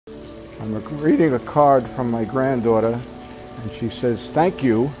I'm reading a card from my granddaughter, and she says, "Thank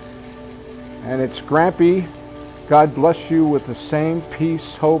you." And it's, "Grampy, God bless you with the same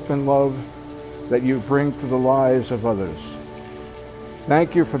peace, hope, and love that you bring to the lives of others.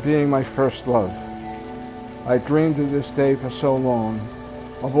 Thank you for being my first love. I dreamed of this day for so long.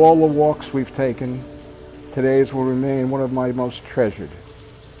 Of all the walks we've taken, today's will remain one of my most treasured.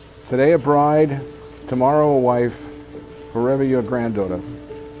 Today a bride, tomorrow a wife, forever your granddaughter."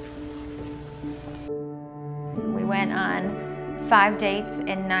 We went on 5 dates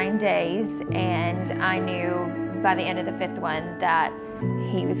in 9 days, and I knew by the end of the 5th one that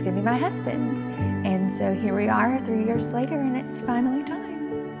he was going to be my husband. And so here we are 3 years later, and it's finally time.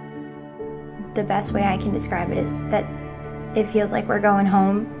 The best way I can describe it is that it feels like we're going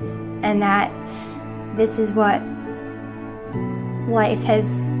home, and that this is what life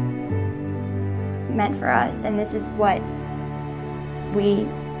has meant for us, and this is what we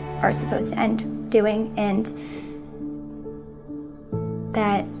are supposed to end doing, and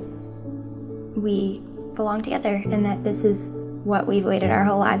that we belong together, and that this is what we've waited our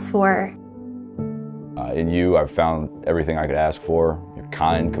whole lives for. In you, I've found everything I could ask for. You're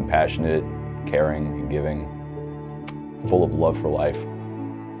kind, compassionate, caring, and giving, full of love for life.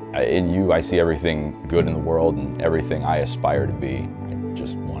 In you, I see everything good in the world and everything I aspire to be. I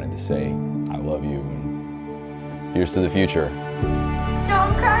just wanted to say, I love you, and here's to the future. No,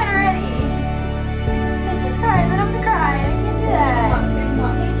 I'm crying already. I just cried, then I'm gonna cry. I can't do that.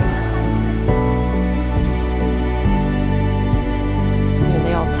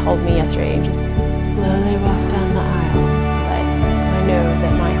 They all told me yesterday, just slowly walk down the aisle. But I know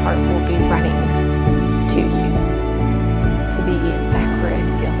that my heart will be running to you. To be back where it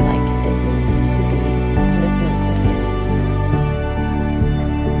feels like it needs to be, and is meant to be.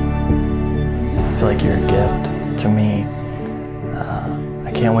 I feel like you're a gift to me.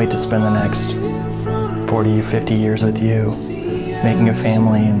 I can't wait to spend the next 40, 50 years with you, making a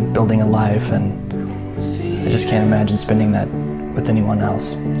family and building a life, and I just can't imagine spending that with anyone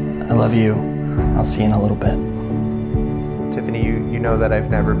else. I love you. I'll see you in a little bit. Tiffany, you know that I've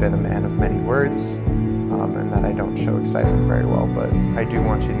never been a man of many words, and that I don't show excitement very well, but I do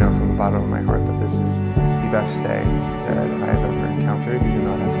want you to know from the bottom of my heart that this is the best day that I've ever encountered, even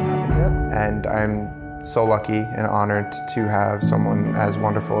though it hasn't happened yet. And I'm so lucky and honored to have someone as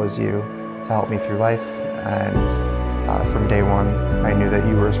wonderful as you to help me through life, and from day one, I knew that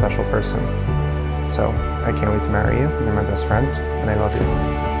you were a special person. So I can't wait to marry you. You're my best friend, and I love you.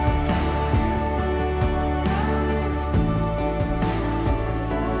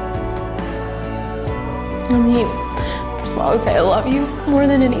 I mean, first of all, I would say I love you more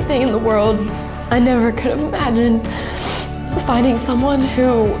than anything in the world. I never could have imagined finding someone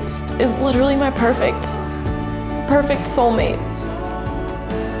who is literally my perfect soulmate.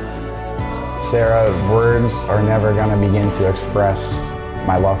 Sarah, words are never going to begin to express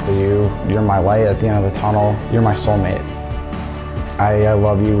my love for you. You're my light at the end of the tunnel. You're my soulmate. I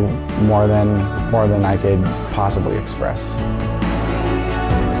love you more than I could possibly express.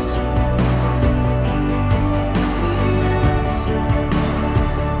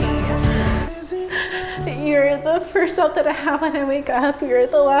 You're the first thought that I have when I wake up. You're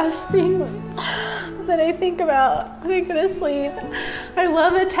the last thing that I think about when I go to sleep. I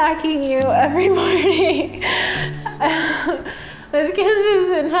love attacking you every morning with kisses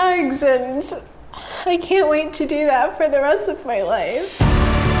and hugs, and I can't wait to do that for the rest of my life.